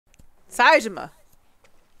Saejima.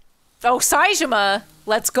 Oh, Saejima!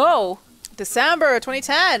 Let's go! December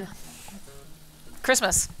 2010.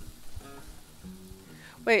 Christmas.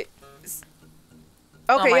 Wait.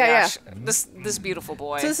 Okay, Oh my yeah, gosh. This beautiful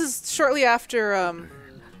boy. So this is shortly after, Oh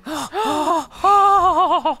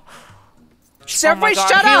Everybody my God,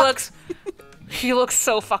 shut up! He looks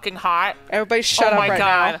so fucking hot. Everybody shut up right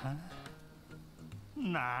God.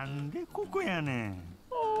 now.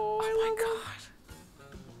 Oh my God.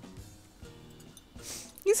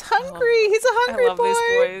 He's hungry. He's a hungry I love boy. these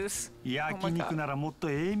boys. 焼肉ならもっと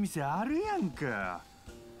ええ店あるやんか。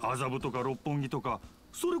麻布とか六本木とか、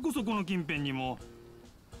それこそこの近辺にも。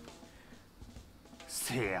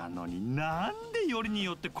せやのになんでよりに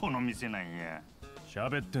よってこの店なんや。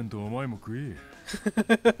喋ってんとお前も食え。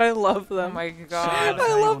I love Oh them. my God. I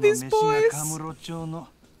love these boys. カムロ町の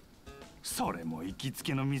それも行きつ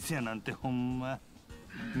けの店やなんてほんま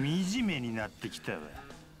惨めになってきたわ。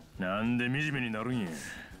なんで惨めになるんや。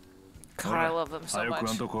God, I love them so 早くあん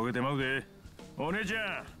much. と焦げてまうで。お姉ち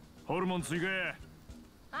ゃん、ホルモン追加や。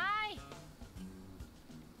はい。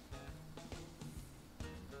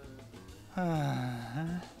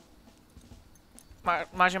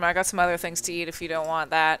Majima, I got some other things to eat if you don't want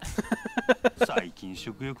that. 最近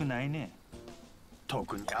食欲ないね。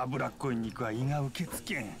特に脂っこい肉は胃が受け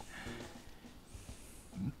付けん。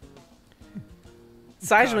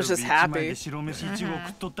Saejima's just happy. 白飯一合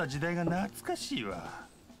食っとった時代が懐かしいわ。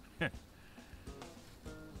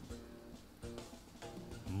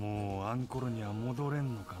もうあんころには戻れ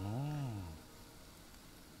んのかの。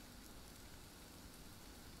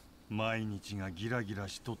毎日がギラギラ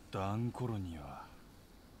しとったあんころには。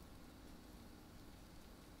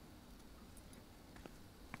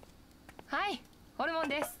はい、ホルモン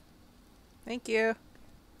です。Thank you.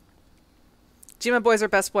 Jima boys are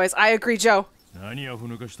best boys. I agree, Joe. 何アホ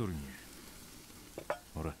抜かしとるんや。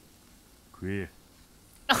ほら、食えや。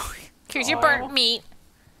Here's your burnt meat.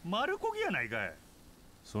 丸焦げやないかい。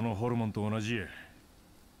そのホルモンと同じや。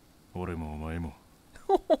俺もお前も。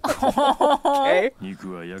Okay.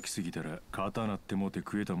 肉は焼きすぎたら刀なってもて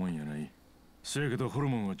食えたもんやない。せやけどホル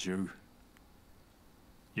モンは違う。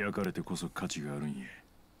焼かれてこそ価値があるんや。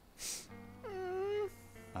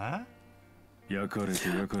あ？焼かれて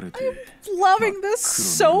焼かれて。Loving this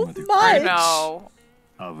so I much. know.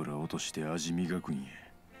 油落として味磨くんや。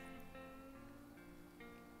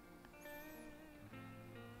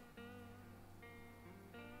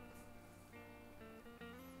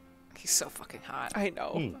He's so fucking hot. I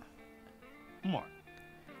know. うまい。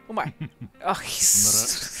 Oh my. Oh,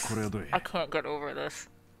 he's. これはどう I や。 can't get over this.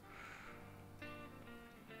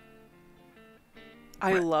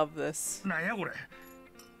 I love this. なんやこれ。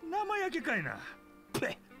生焼けかいな。ペッ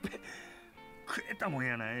ペッ。食えたもん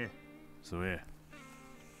やない。そうや。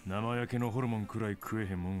生焼けのホルモンくらい食え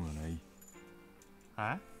へんもんはない。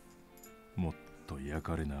あ？もっと焼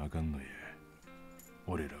かれなあかんのや。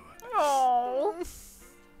俺らは。 Oh.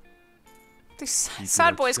 The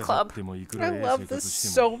Sad Boys Club. I love this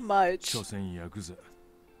so much. 所詮ヤクザ。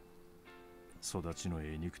育ちの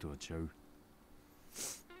ええ肉とはちゃう。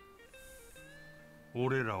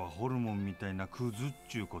俺らはホルモンみたいなクズっ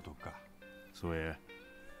ちゅうことか。そうや。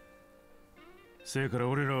せやから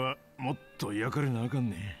俺らはもっと焼かれなあか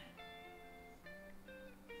んね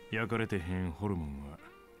ん。焼かれてへんホルモンは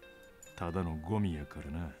ただのゴミやか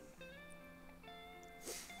らな。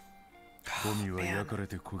ゴミは焼かれ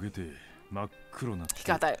て焦げて真っ黒なって。 He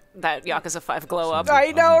got that Yakuza 5 glow up.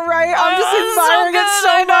 I know, right? I'm just admiring it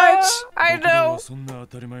so much. I know. そんな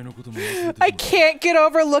当たり前のことも忘れてしまう。 I can't get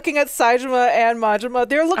over looking at Saejima and Majima.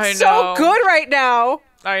 They look I so know. good right now.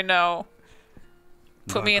 I know.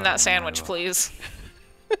 Put me in that sandwich, please.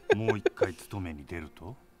 もう一回勤めに出る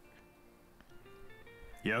と。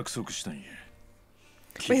約束したんや。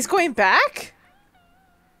 Wait, he's going back?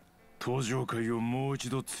 登場会をもう一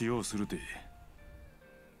度強うするて。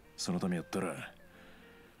そのためやったら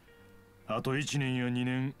あと1年や2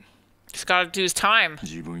年 Just gotta do his time.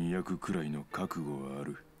 自分焼くくらいの覚悟はあ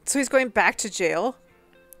る。 So he's going back to jail?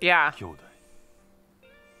 Yeah. 兄弟。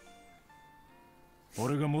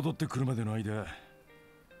俺が戻ってくるまでの間、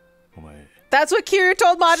お前 That's what Kiryu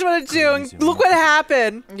told Majima to do, and look what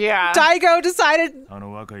happened. Yeah. Daigo decided あ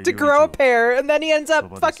の若い to grow a pair, and then he ends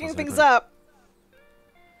up fucking things up.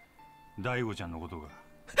 大悟ちゃんのことが。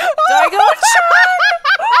Daigo-chan!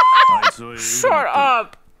 あいつは Shut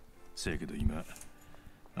up! せやけど今、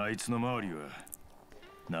あいつの周りは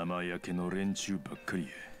生焼けの連中ばっかりや。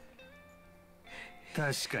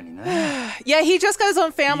Yeah, he just got his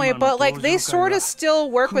own family, but like they sort of still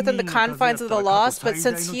work within the confines of the Lost. But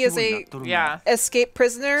since he is a escaped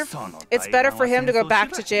prisoner, it's better for him to go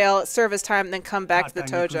back to jail, serve his time, and then come back to the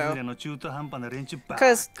Tojo.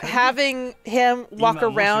 Because having him walk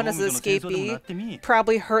around as an escapee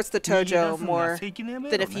probably hurts the Tojo more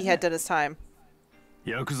than if he had done his time.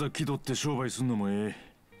 Yakuza 気取って商売すんのもええ。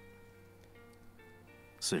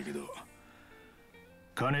せやけど、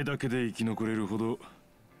金だけで生き残れるほど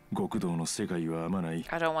極道の世界はあまない。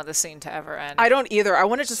 I don't want the scene to ever end. I don't either. I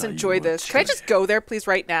want to just enjoy this. Can I just go there, please,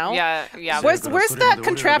 right now? Yeah. Where's that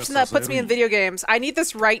contraption that puts me in video games? I need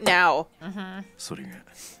this right now. それが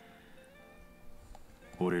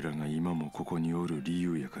俺らが今もここにおる理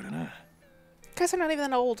由やからな。 Guys are not even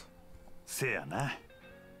that old. せやな。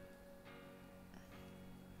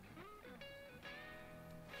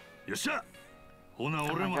よっしゃ。ほな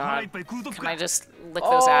俺も腹いっぱい食うとくか。 Can I just lick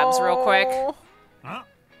those abs real quick? あ？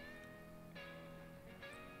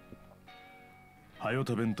はよ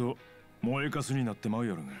食べんと燃えかすになってまう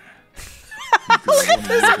やろが。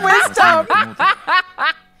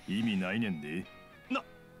意味ないねんで。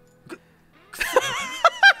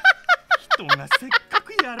人がせっか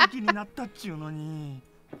くやる気になったっちゅうのに。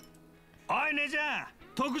おい姉ちゃん、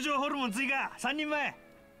特上ホルモン追加3人前。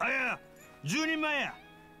あいや、10人前や。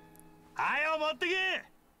あよ持ってけ。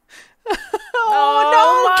Oh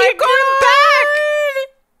no! Keep going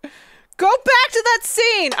back. Go back to that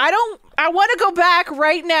scene. I want to go back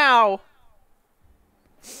right now.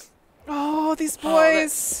 Oh, these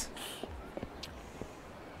boys.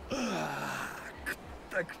 食っ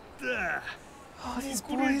た食った。 Oh, these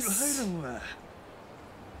これ以上 boys. 入らんわ。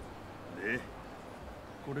で、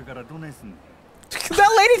これからどないすんの？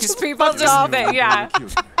 That lady These just people fucked just, off. yeah.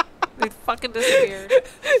 They fucking disappeared.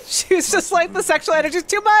 She was just like, the sexual energy's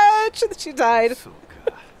too much, and she died. そう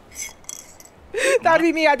か。 That would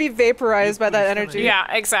be me. I'd be vaporized by that energy. Yeah,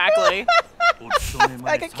 exactly.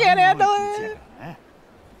 Like, I can't handle it.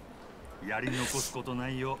 やり残すことな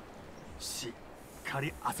いよ。しっか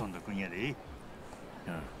り遊んどくんやで。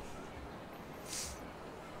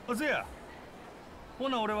おせや。ほ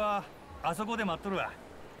な俺はあそこで待っとるわ。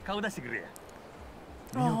顔出してくれや。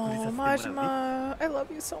 Oh, Majima, I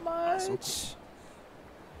love you so much.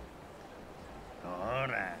 ほ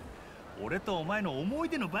ら、俺とお前の思い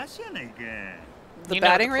出の場所やないか。 The You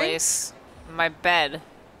know the batting ring? place. My bed.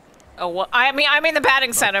 Oh, well, I mean the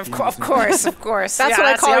batting center, of course. That's what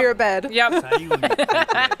I call your bed. Yep. 最後に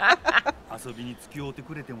遊びに付き合うて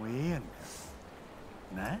くれてもええやんか。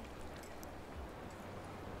な？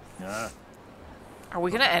ああ。 Are we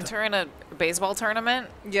gonna enter in a baseball tournament?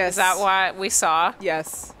 Yes. Is that what we saw?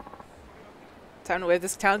 Yes. Time to wave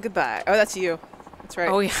this town goodbye. Oh, that's you. That's right.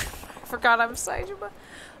 Oh yeah. I forgot I'm Saejima.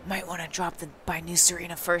 Might want to drop by New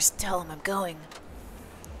Serena first. Tell him I'm going.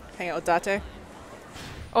 Hang out with Date.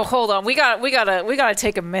 Oh, hold on. We gotta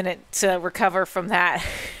take a minute to recover from that.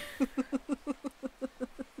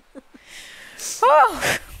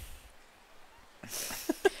 Oh.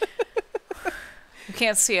 You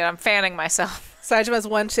can't see it. I'm fanning myself. Saejima's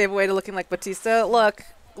one shave away to looking like Batista. Look,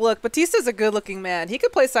 Batista's a good-looking man. He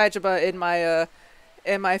could play Saejima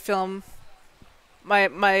in my film. My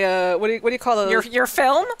what do you call those? Your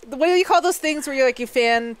film? What do you call those things where you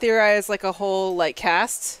fan theorize like a whole like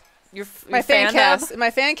cast? My fan cast. In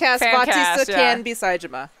my fan cast, Batista can be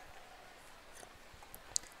Saejima.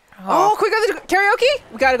 Oh, quick, go to karaoke?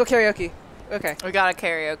 We gotta go karaoke. Okay. We got a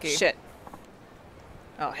karaoke. Shit.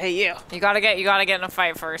 Oh, hey you. You gotta get in a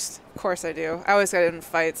fight first. Of course I do. I always get in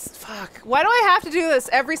fights. Fuck. Why do I have to do this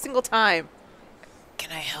every single time?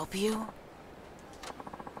 Can I help you?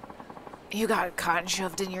 You got cotton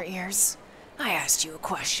shoved in your ears? I asked you a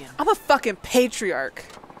question. I'm a fucking patriarch.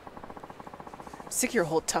 Sick of your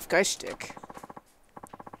whole tough guy shtick.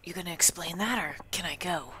 You gonna explain that, or can I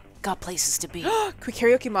go? Got places to be. Can we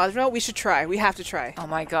karaoke Madrino? We should try. We have to try. Oh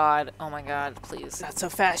my god, please. Not so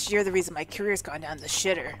fast. You're the reason my career's gone down the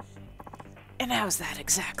shitter. And how's that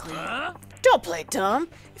exactly? Don't play dumb.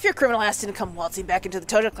 If your criminal ass didn't come waltzing back into the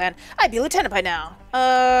Tojo clan, I'd be a lieutenant by now.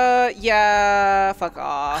 Yeah, fuck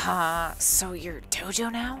off. So you're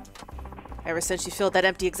Tojo now? Ever since you filled that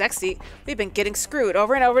empty exec seat, we've been getting screwed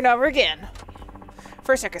over and over and over again.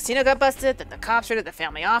 First our casino got busted, then the cops raided the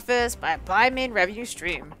family office by main revenue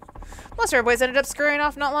stream. Most of our boys ended up scurrying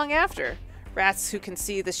off not long after. Rats who can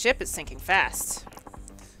see the ship is sinking fast.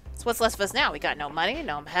 So what's left of us now? We got no money,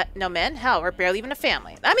 no men, hell, we're barely even a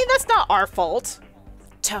family. I mean, that's not our fault.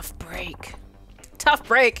 Tough break. Tough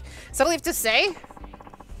break? Something you have to say?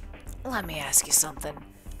 Let me ask you something.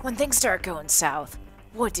 When things start going south,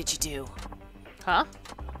 what did you do? Huh?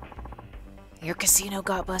 Your casino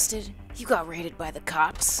got busted? You got raided by the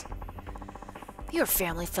cops? Your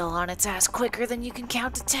family fell on its ass quicker than you can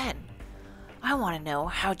count to 10. I want to know,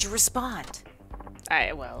 how'd you respond?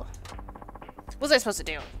 Well... What was I supposed to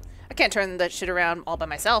do? I can't turn that shit around all by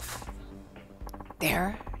myself.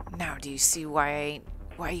 There? Now do you see why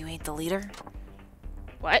you ain't the leader?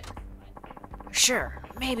 What? Sure,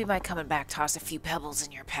 maybe my coming back tossed a few pebbles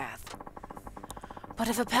in your path. But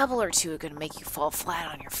if a pebble or two are gonna make you fall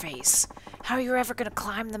flat on your face, how are you ever gonna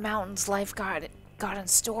climb the mountains life got in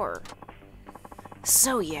store?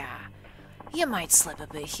 So yeah, you might slip a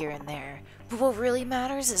bit here and there, but what really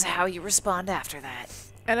matters is how you respond after that.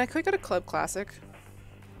 And I could get a club classic.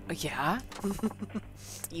 Yeah?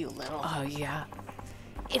 You little... Oh yeah.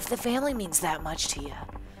 If the family means that much to you,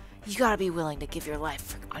 you gotta be willing to give your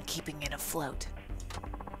life on keeping it afloat.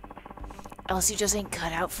 Else you just ain't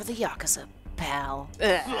cut out for the Yakuza, pal.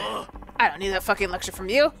 Ugh. I don't need that fucking lecture from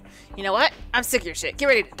you. You know what? I'm sick of your shit. Get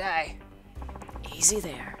ready to die. Easy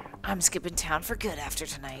there. I'm skipping town for good after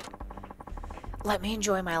tonight. Let me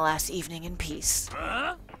enjoy my last evening in peace.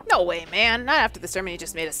 No way, man. Not after the sermon you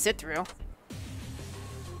just made us sit through.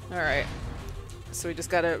 Alright. So we just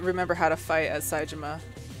gotta remember how to fight as Saejima.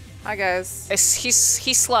 Hi, guys. He's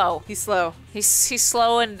slow. He's slow. He's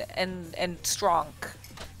slow and strong.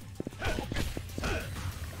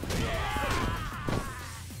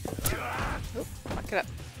 Oop, fuck it up.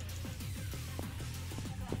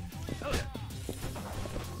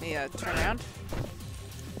 Let me turn around.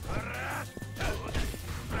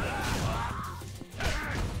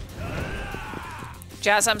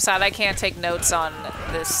 Jazz, I'm sad I can't take notes on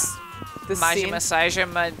this Majima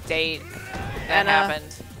Saejima date that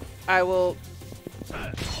happened. I will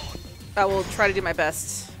try to do my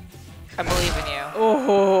best. I believe in you.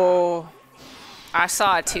 Oh, I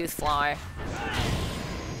saw a tooth fly.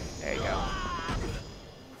 there you go.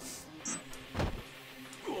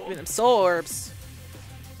 Give me them soul orbs.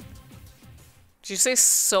 Did you say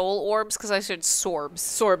soul orbs? Because I said sorbs.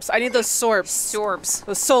 Sorbs. I need those sorbs. Sorbs.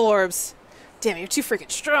 Those soul orbs. Damn, you're too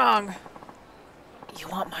freaking strong. You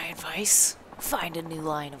want my advice? Find a new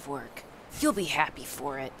line of work. You'll be happy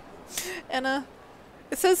for it. Anna,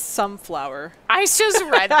 it says sunflower. I just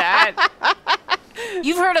read that.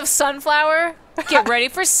 You've heard of sunflower? Get ready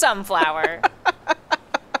for sunflower.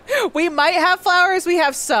 We might have flowers. We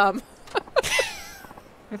have some.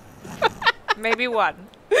 Maybe one.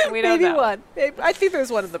 We don't Maybe know. one. I think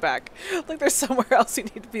there's one in the back. Like there's somewhere else you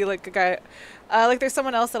need to be like a guy. Like there's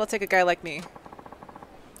someone else that'll take a guy like me.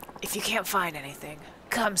 If you can't find anything,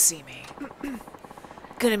 come see me.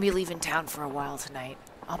 Gonna be leaving town for a while tonight.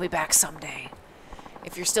 I'll be back someday.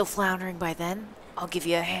 If you're still floundering by then, I'll give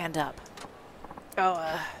you a hand up.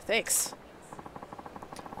 Oh, thanks.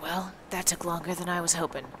 Well, that took longer than I was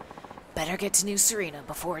hoping. Better get to New Serena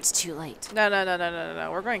before it's too late. No.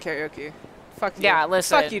 We're going karaoke. Fuck you. Yeah,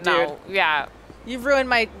 listen. Fuck you, dude. No, yeah. You've ruined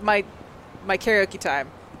my karaoke time.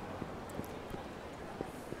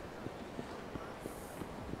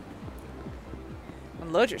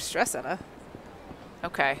 Unload your stress, Anna.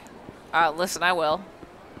 Okay. Listen, I will.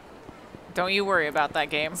 Don't you worry about that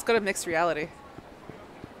game. Let's go to mixed reality.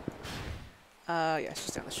 Yeah, it's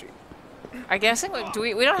just down the street. I guess we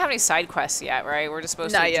don't have any side quests yet, right? We're just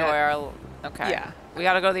supposed to Not enjoy yet. our. Okay. Yeah. We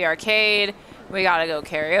gotta go to the arcade. We gotta go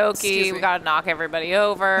karaoke. Excuse me. We gotta knock everybody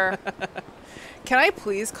over. Can I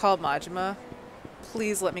please call Majima?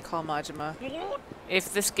 Please let me call Majima.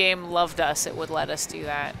 If this game loved us, it would let us do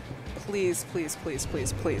that. Please, please, please,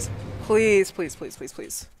 please, please. Please, please, please, please,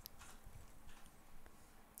 please.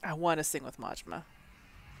 I want to sing with Majima.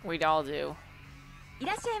 We'd all do. い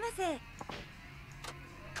らっしゃいませ。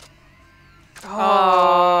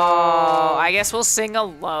 Oh, I guess we'll sing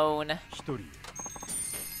alone. 一人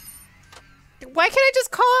Why can't I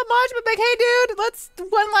just call up Majima? Like, hey, dude, let's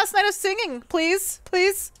one last night of singing, please,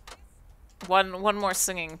 please. One more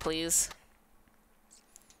singing, please.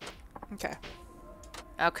 Okay.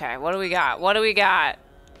 Okay, what do we got? What do we got?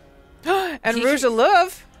 And Rouge of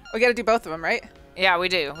Love. We got to do both of them, right? Yeah, we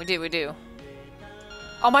do. We do.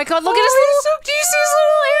 Oh my god, look at his little... Do you see his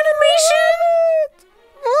little animation?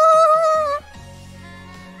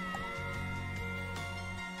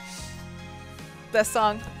 Best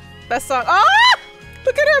song. Best song. Ah!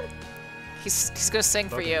 Look at him. He's gonna sing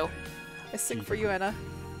for you. I sing for you, Anna.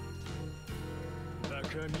 バ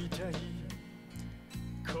カみたい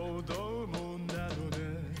子供なのね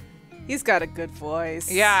He's got a good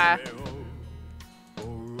voice. Yeah.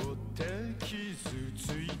 追って傷つ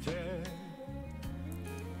いて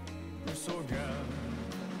嘘が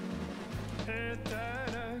下手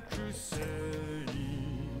なくせ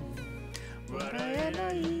に笑えな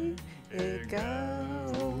い笑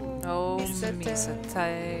顔 Oh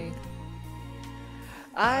Misate.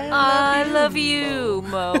 I love you,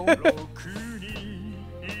 Mo.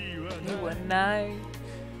 You and I.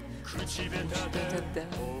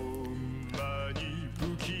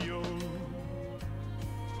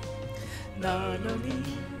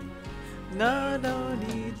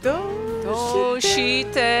 Nanoni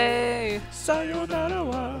Doshite. sayonara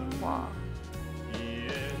wa.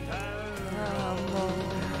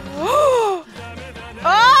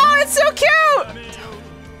 Oh, it's so cute!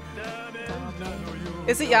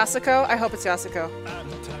 Is it Yasuko? I hope it's Yasuko.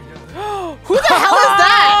 Who the hell is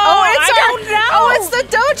that? Oh, it's I don't know. Oh, it's the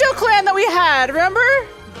Dojo clan that we had. Remember?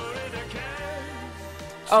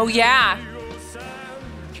 Oh yeah.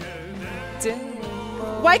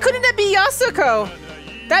 Why couldn't it be Yasuko?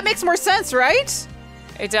 That makes more sense, right?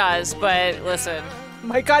 It does, but listen.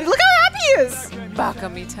 My God, look how happy he is. Baka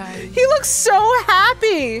mitai. He looks so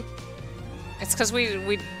happy. It's because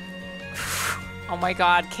we. Oh my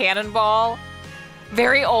God, Cannonball.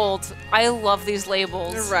 Very old. I love these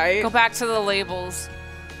labels. You're right. Go back to the labels.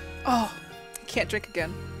 Oh, he can't drink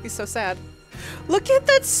again. He's so sad. Look at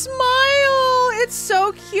that smile. It's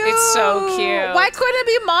so cute. It's so cute. Why couldn't it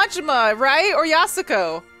be Majima, right? Or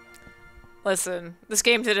Yasuko? Listen, this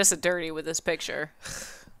game did us a dirty with this picture.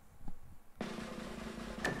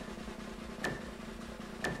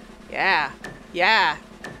 Yeah. Yeah.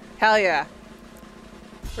 Hell yeah.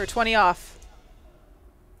 We're 20 off.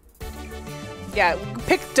 Yeah,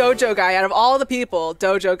 pick Dojo Guy. Out of all the people,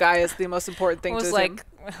 Dojo Guy is the most important thing I to was him. like,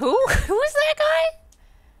 who is that guy?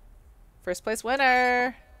 First place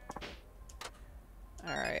winner.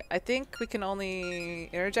 All right. I think we can only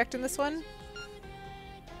interject in this one.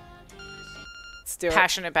 Let's do it.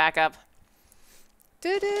 Passionate backup.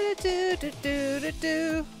 Do, do, do, do, do, do,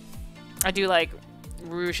 do. I do like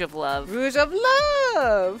Rouge of Love. Rouge of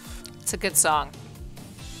Love. It's a good song.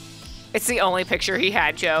 It's the only picture he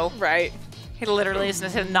had, Joe. Right. He literally is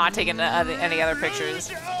not taking any other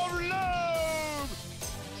pictures.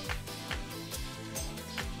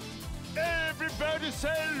 Everybody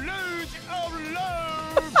say luge of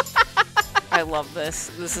love. I love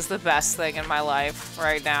this. This is the best thing in my life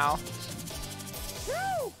right now.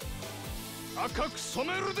 Akaku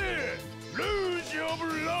someru de luge of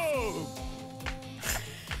love.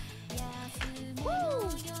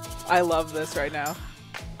 I love this right now.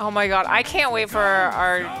 Oh my God, I can't wait for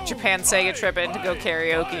our Japan Sega trip in to go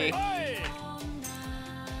karaoke.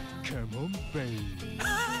 Come on, baby.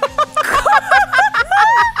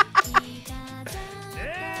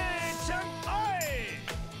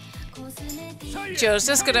 Joe's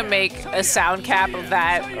just gonna make a sound cap of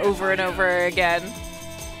that over and over again.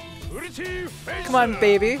 Come on,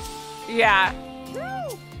 baby. Yeah.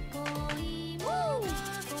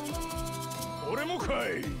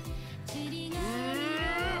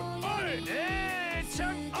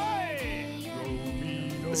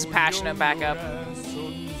 This is passionate backup.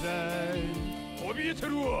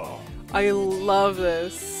 I love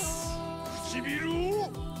this.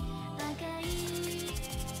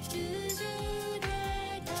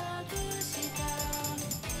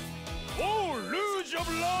 Oh, luge of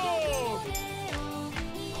love!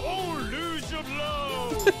 Oh, luge of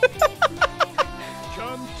love!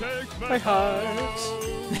 Can't take My heart.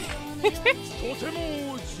 とて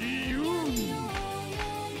も自由に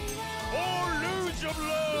Oh, luge of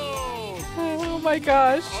love! Oh my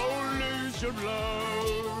gosh. Oh, luge of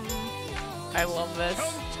love! I love this.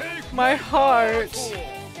 Can't take My heart.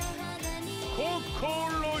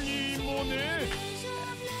 心にもね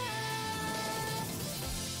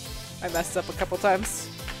I messed up a couple times.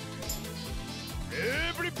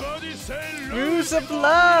 Everybody say Rouge of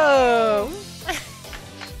Love.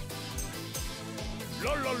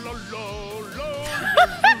 La la la la la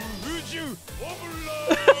luge of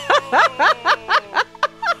love!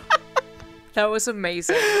 That was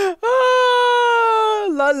amazing. Ah,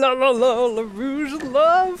 la la la la la Rouge of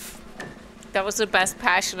Love. That was the best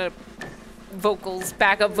passionate vocals,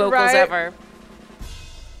 backup vocals Right? ever.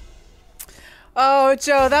 Oh,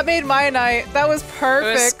 Joe, that made my night. That was It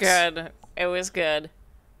perfect. was good. It was good.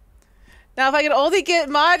 Now, if I could only get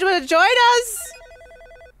Majima to join us.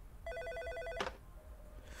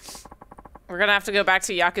 We're gonna have to go back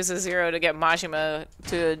to Yakuza 0 to get Majima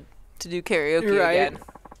to do karaoke Right. again.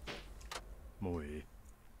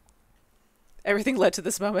 Everything led to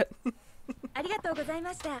this moment. ありがとうござい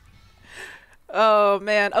ました Oh,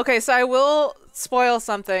 man. Okay, so I will spoil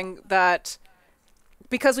something that...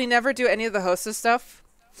 Because we never do any of the hostess stuff,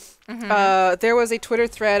 there was a Twitter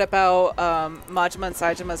thread about Majima and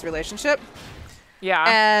Saejima's relationship. Yeah.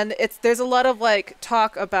 And there's a lot of like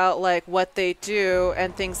talk about like what they do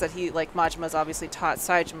and things that he like Majima's obviously taught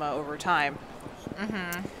Saejima over time.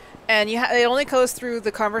 And it only goes through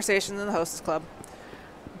the conversation in the hostess club.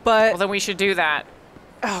 But Well, then we should do that.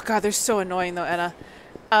 oh god, they're so annoying though, Anna.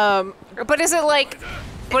 But is it like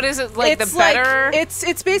the it's better? like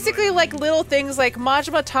it's basically like little things like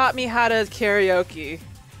Majima taught me how to karaoke.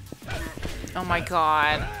 Oh my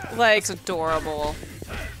god. Like It's adorable.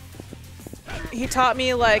 he taught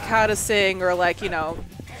me like how to sing or like, you know,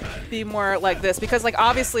 be more like this because like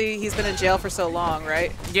obviously he's been in jail for so long,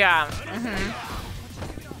 right? Yeah.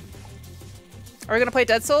 Are we gonna play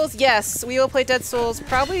Dead Souls? Yes, we will play Dead Souls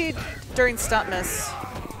probably during Stuntmas.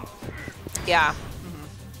 Yeah.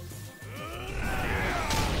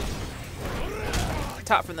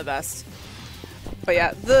 Top from the best. But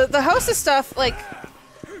yeah, the hostess stuff, like,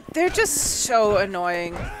 they're just so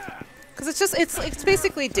annoying. Cause it's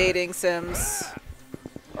basically dating sims.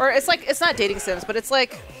 Or it's not dating sims, but it's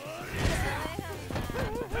like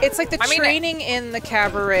the training in the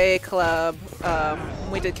cabaret club.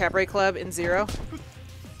 We did cabaret club in Zero.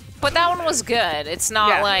 But that one was good. It's not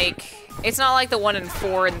Yeah. like the one in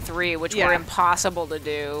 4 and 3, which were impossible to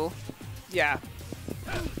do. Yeah.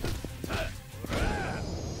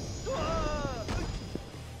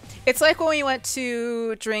 It's like when we went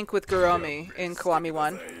to drink with Guromi in Kiwami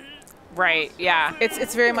 1. Right, yeah.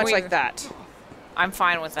 It's very much like that. I'm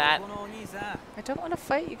fine with that. I don't want to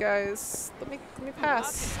fight you guys. Let me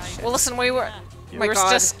pass. Well, listen, we were my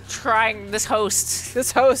God. just trying this host.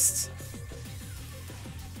 This host.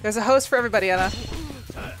 There's a host for everybody, Anna.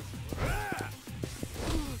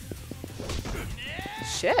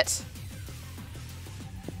 Shit.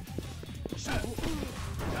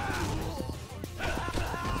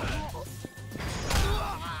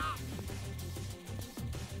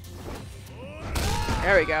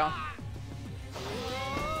 There we go.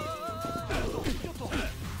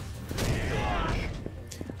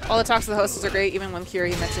 All the talks of the hostess are great, even when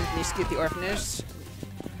Kiryu mentioned he needs to keep the orphanage.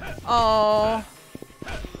 Oh.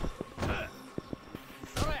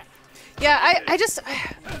 Yeah, I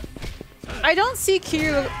don't see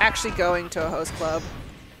Kiryu actually going to a host club.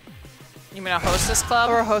 You mean a hostess club?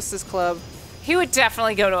 Or a hostess club. He would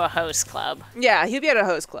definitely go to a host club. Yeah, he'd be at a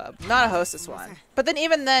host club, not a hostess one. But then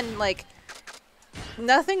even then, like,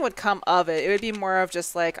 nothing would come of it. It would be more of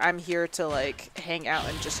just like, I'm here to like hang out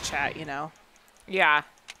and just chat, you know? Yeah.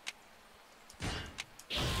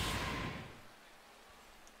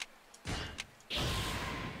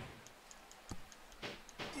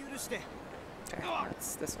 Okay,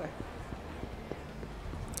 that's this way.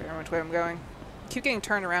 I don't know which way I'm going. Keep getting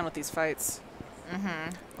turned around with these fights.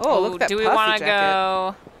 Oh, look at that do we puffy want to jacket.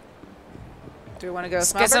 go? Do we want to go Get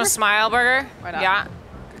Smile some Burger? Smile Burger? Why not? Yeah.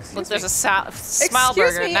 Excuse Look, there's me. a Smile Excuse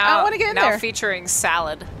Burger me, now. I wanna get in now there. featuring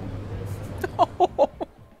salad.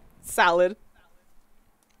 Salad.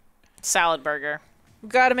 Salad burger. We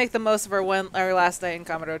gotta make the most of our last night in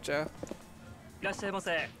Kamurocho.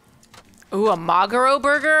 Ooh, a Maguro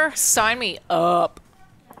burger? Sign me up.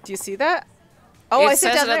 Do you see that? Oh, I it see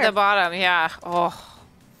says down it there. at the bottom. Yeah. Oh,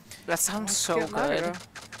 that sounds so Get good. Maguro.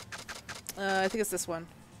 I think it's this one.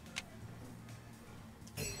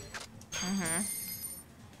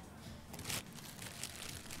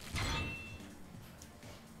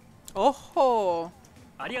 Oh ho!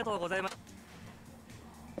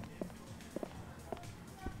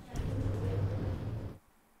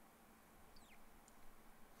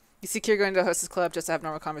 You see Kiryu going to a hostess club just to have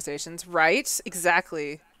normal conversations, right?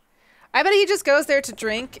 Exactly. I bet he just goes there to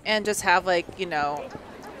drink and just have like, you know,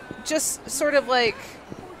 just sort of like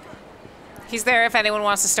He's there if anyone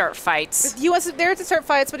wants to start fights. he wants there to start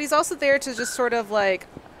fights, but he's also there to just sort of like,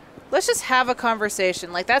 let's just have a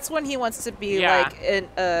conversation. Like that's when he wants to be Yeah. like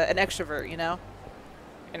an extrovert, you know.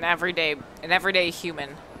 An everyday human.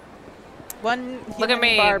 One Look at human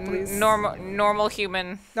me, bar, please. normal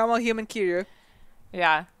human. Normal human Kiryu.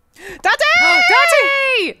 Yeah. Dante!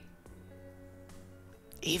 Dante!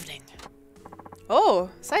 Evening. Oh,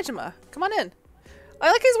 Saejima, come on in.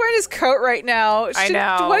 I like he's wearing his coat right now. I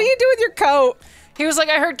know. What do you do with your coat? He was like,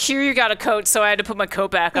 I heard Kiryu got a coat, so I had to put my coat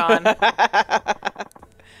back on.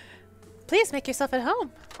 Please make yourself at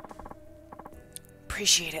home.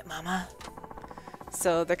 Appreciate it, Mama.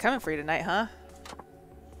 So they're coming for you tonight, huh?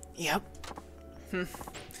 Yep.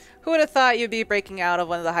 Who would have thought you'd be breaking out of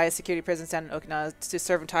one of the highest security prisons down in Okinawa to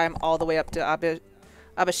serve time all the way up to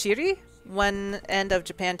Abashiri? One end of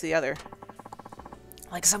Japan to the other.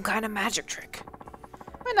 Like some kind of magic trick.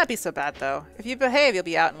 Might not be so bad, though. If you behave, you'll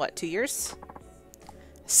be out in, what, 2 years?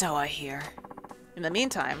 So I hear. In the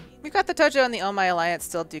meantime, we've got the Tojo and the Omai Alliance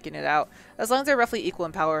still duking it out. As long as they're roughly equal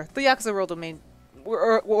in power, the Yakuza world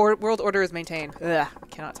world order is maintained. Ugh,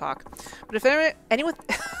 cannot talk. But if anyone,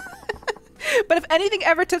 but if anything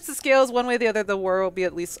ever tips the scales one way or the other, the war will be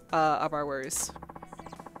at least of our worries.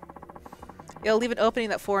 It'll leave an opening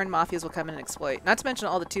that foreign mafias will come in and exploit. Not to mention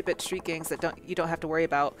all the 2-bit street gangs that you don't have to worry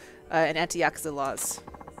about in anti-Yakuza laws.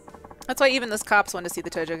 That's why even those cops want to see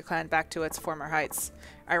the Tojo clan back to its former heights.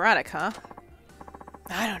 Ironic, huh?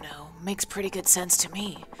 I don't know. Makes pretty good sense to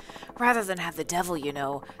me. Rather than have the devil you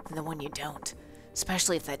know than the one you don't.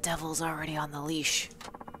 Especially if that devil's already on the leash.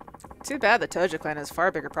 Too bad the Tojo clan has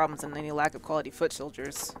far bigger problems than any lack of quality foot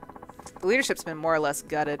soldiers. The leadership's been more or less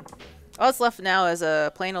gutted. All that's left now is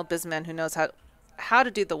a plain old businessman who knows how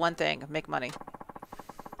to do the one thing, make money.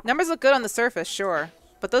 Numbers look good on the surface, sure,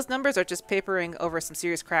 but those numbers are just papering over some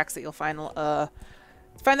serious cracks that you'll find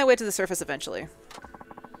their way to the surface eventually.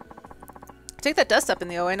 Take that dust up in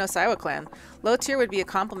the Oe no Saiwa clan. Low tier would be a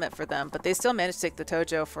compliment for them, but they still managed to take the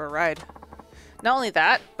Tojo for a ride. Not only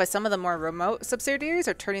that, but some of the more remote subsidiaries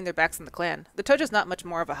are turning their backs on the clan. The Tojo's not much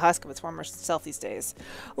more of a husk of its former self these days.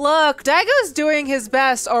 Look, Daigo's doing his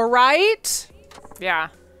best, alright? Yeah.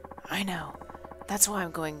 I know. That's why I'm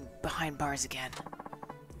going behind bars again.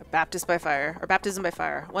 Baptism by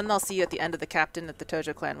fire. One they'll see you at the end of the captain at the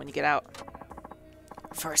Tojo clan when you get out.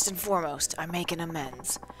 First and foremost, I'm making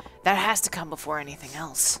amends. That has to come before anything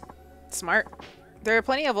else. Smart. There are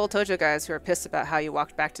plenty of old Tojo guys who are pissed about how you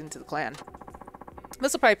walked back into the clan.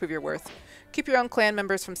 This will probably prove your worth. Keep your own clan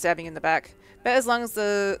members from stabbing you in the back. Bet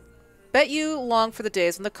you long for the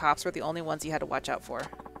days when the cops were the only ones you had to watch out for.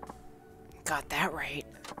 Got that right.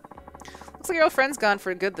 Looks like your old friend's gone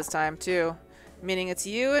for good this time, too. Meaning it's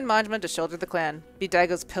you and Majima to shoulder the clan. Be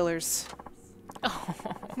Daigo's pillars. Oh.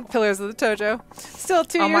 Pillars of the Tojo. Still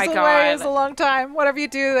 2 Oh years my away God. is a long time. Whatever you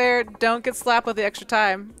do there, don't get slapped with the extra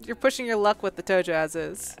time. You're pushing your luck with the Tojo as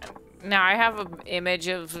is. Now I have an image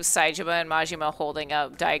of Saejima and Majima holding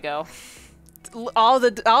up Daigo. All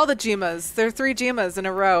the Jimas. There are 3 Jimas in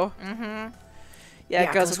a row. Mm-hmm. Yeah,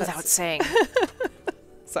 it goes without saying.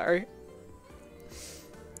 Sorry.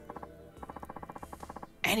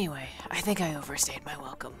 Anyway, I think I overstayed my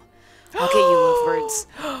welcome. I'll get you lovebirds.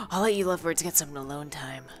 I'll let you lovebirds get some alone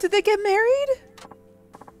time. Did they get married?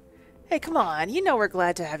 Hey, come on. You know we're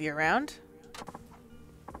glad to have you around.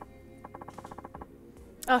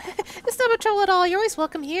 Oh, it's not a trouble at all. You're always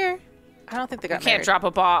welcome here. I don't think they got married. You can't drop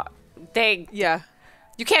a bomb. Yeah.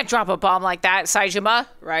 You can't drop a bomb like that, Saejima.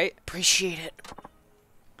 Right? Appreciate it.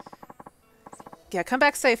 Yeah, come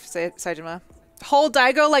back safe, Saejima. Hold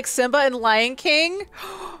Daigo like Simba in Lion King.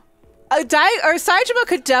 Saejima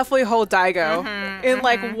could definitely hold Daigo in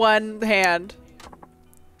like one hand.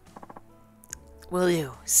 Will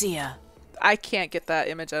you? See ya. I can't get that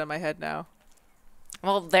image out of my head now.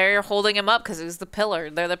 Well, they're holding him up because he's the pillar.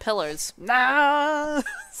 They're the pillars. Nah.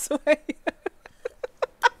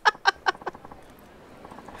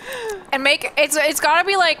 And it's gotta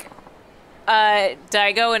be like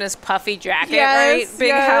Daigo in his puffy jacket, Yes, right?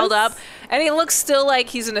 Being yes. held up. And he looks still like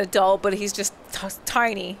he's an adult, but he's just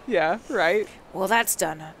tiny. Yeah, right. Well, that's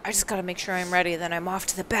done. I just gotta make sure I'm ready, then I'm off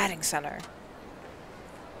to the batting center.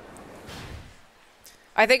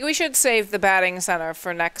 I think we should save the batting center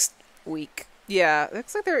for next week. Yeah,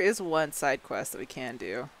 looks like there is one side quest that we can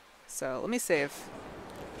do. So let me save.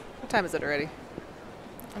 What time is it already?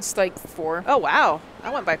 It's like 4. Oh, wow.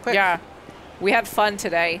 That went by quick. Yeah. We had fun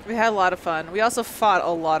today. We had a lot of fun. We also fought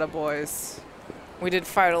a lot of boys. We did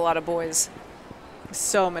fight a lot of boys.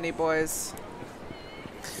 So many boys.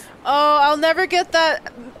 Oh, I'll never get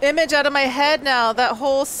that image out of my head now. That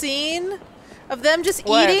whole scene of them just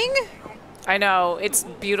eating. I know. It's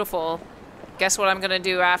beautiful. Guess what I'm going to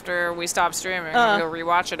do after we stop streaming? I'm going to go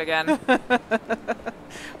rewatch it again.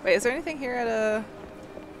 Wait, is there anything here at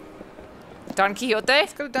Don Quixote?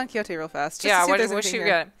 Let's go to Don Quixote real fast. Yeah, what should we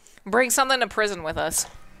get? Bring something to prison with us.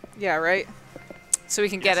 Yeah, right? So we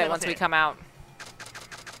can get it once we come out.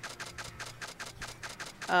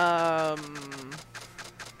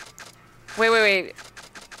 Wait.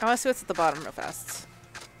 I want to see what's at the bottom real fast.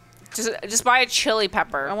 Just buy a chili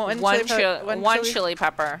pepper. I want one chili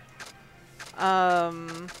pepper.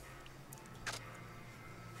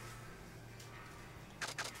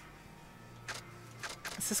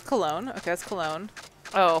 Is this cologne? Okay, that's cologne.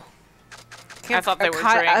 Oh. I thought they were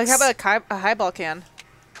drinks. How about a highball can?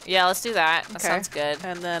 Yeah, let's do that. That sounds good.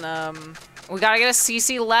 And then, we gotta get a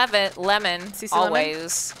CC lemon. CC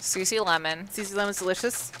always. lemon? CC lemon. CC lemon's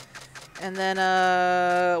delicious. And then,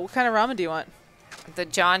 what kind of ramen do you want? The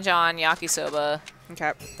John Yakisoba.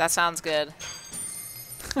 Okay. That sounds good.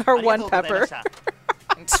 Or one pepper.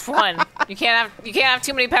 It's one. You can't have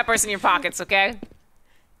too many peppers in your pockets, okay?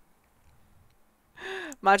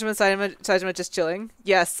 Majima and Saejima just chilling.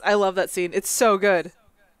 Yes, I love that scene. It's so good.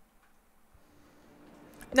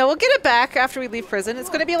 No, we'll get it back after we leave prison. It's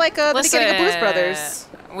going to be like the beginning of Blues Brothers.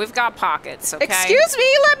 We've got pockets, okay? Excuse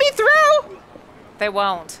me, let me through! They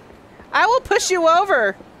won't. I will push you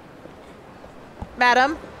over,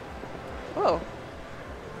 madam. Whoa.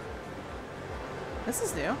 This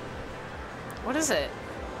is new. What is it?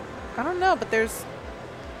 I don't know, but there's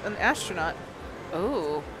an astronaut.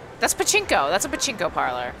 Ooh. That's pachinko. That's a pachinko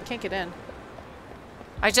parlor. Can't get in.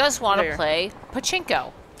 I just want to There. play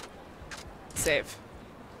pachinko. Save.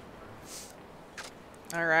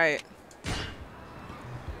 All right.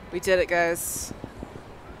 We did it, guys.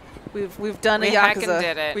 We've done a We Yakuza. heckin'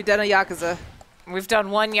 did it. We've done a Yakuza. We've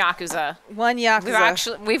done one Yakuza. One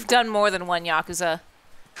Yakuza. We've done more than one Yakuza.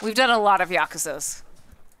 We've done a lot of Yakuzas.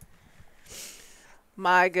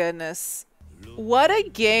 My goodness. What a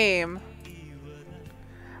game.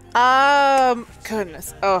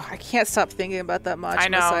 Goodness. Oh, I can't stop thinking about that Majima I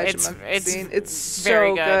know, Saejima scene. It's so very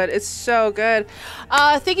good. good. It's so good.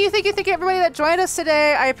 Thank you everybody that joined us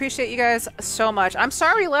today. I appreciate you guys so much. I'm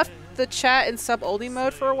sorry we left the chat in sub oldie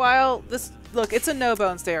mode for a while. Look, it's a no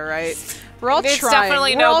bones day, right? We're all It's trying.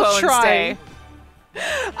 definitely We're no all bones trying. day.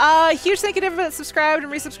 Huge thank you to everyone that subscribed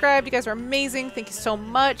and resubscribed. You guys are amazing. Thank you so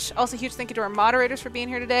much. Also, huge thank you to our moderators for being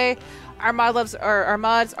here today. Our mods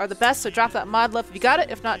are the best, so drop that mod love if you got it.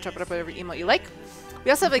 If not, drop it up whatever email you like.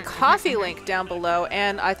 We also have a coffee link down below,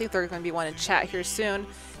 and I think there's going to be one in chat here soon.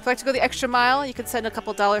 If you'd like to go the extra mile, you can send a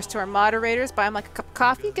couple dollars to our moderators, buy them like a cup of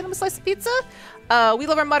coffee, get them a slice of pizza. We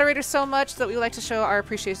love our moderators so much that we would like to show our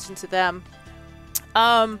appreciation to them.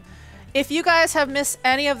 If you guys have missed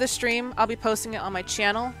any of the stream, I'll be posting it on my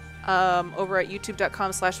channel over at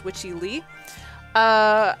youtube.com/witchylee.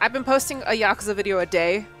 I've been posting a Yakuza video a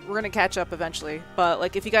day. We're going to catch up eventually. But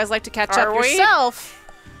like, if you guys like to catch up yourself,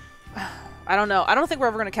 I don't know. I don't think we're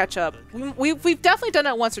ever going to catch up. We've definitely done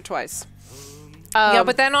it once or twice. Yeah,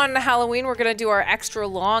 but then on Halloween, we're going to do our extra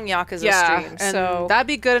long Yakuza stream. And So that'd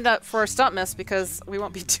be good enough for Stumpt because we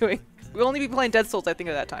won't be we'll only be playing Dead Souls, I think,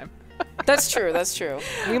 at that time. that's true. That's true.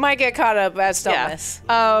 We might get caught up at Stumpness.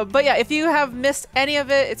 But yeah, if you have missed any of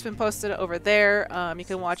it, it's been posted over there. You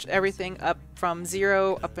can watch everything up from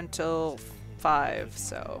 0 up until 5.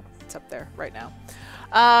 So it's up there right now.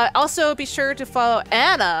 Also, be sure to follow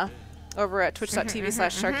Anna over at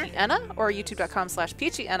twitch.tv/SharkyAnna or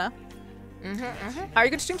youtube.com/PeachyAnna. Are you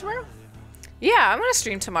going to stream tomorrow? Yeah, I'm going to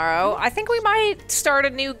stream tomorrow. I think we might start a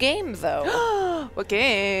new game, though. What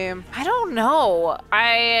game? I don't know.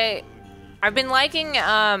 I've been liking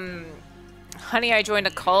Honey, I Joined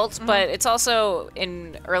a Cult, but it's also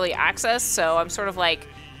in early access, so I'm sort of like,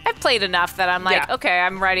 I've played enough that I'm like, okay,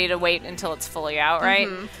 I'm ready to wait until it's fully out, right?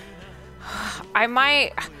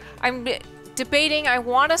 I'm debating, I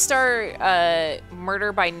want to start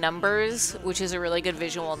Murder by Numbers, which is a really good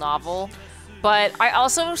visual novel. But I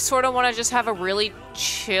also sort of want to just have a really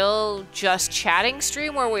chill, just chatting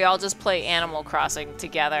stream where we all just play Animal Crossing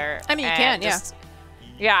together. I mean, you can,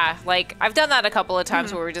 yeah, like, I've done that a couple of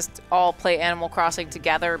times where we just all play Animal Crossing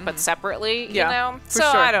together, but separately, you know? So,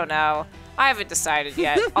 sure. I don't know. I haven't decided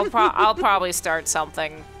yet. I'll probably start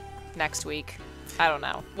something next week. I don't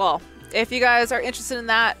know. Well, if you guys are interested in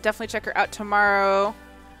that, definitely check her out tomorrow.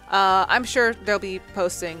 I'm sure there'll be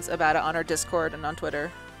postings about it on our Discord and on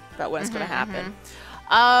Twitter about when it's going to happen.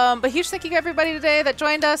 But huge thank you to everybody today that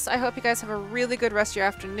joined us. I hope you guys have a really good rest of your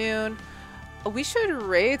afternoon. We should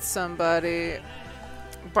raid somebody.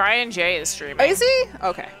 Brian J is streaming. Is he?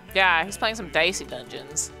 Okay. Yeah, he's playing some Dicey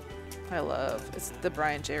Dungeons. It's the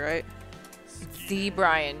Brian J, right? The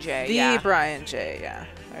Brian J, The Brian J, yeah.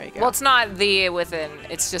 There you go. Well, it's not the within,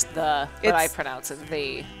 it's just the, but I It's- pronounce it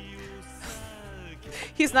the.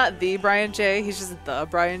 He's not the Brian J, he's just the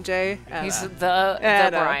Brian J. He's the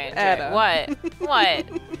Brian J. Anna. What? What?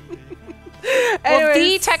 Well, the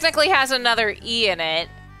Anyways. technically has another E in it.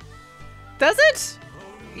 Does it?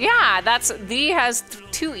 Yeah, the has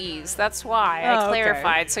 2 E's. That's why I Oh, okay.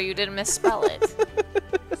 clarified so you didn't misspell it.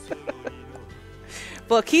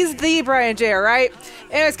 Look, he's the Brian J, alright?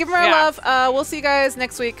 Anyways, give him our Yeah. love. We'll see you guys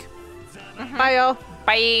next week. Bye, y'all.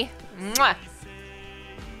 Bye. Mwah.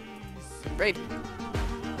 Raid.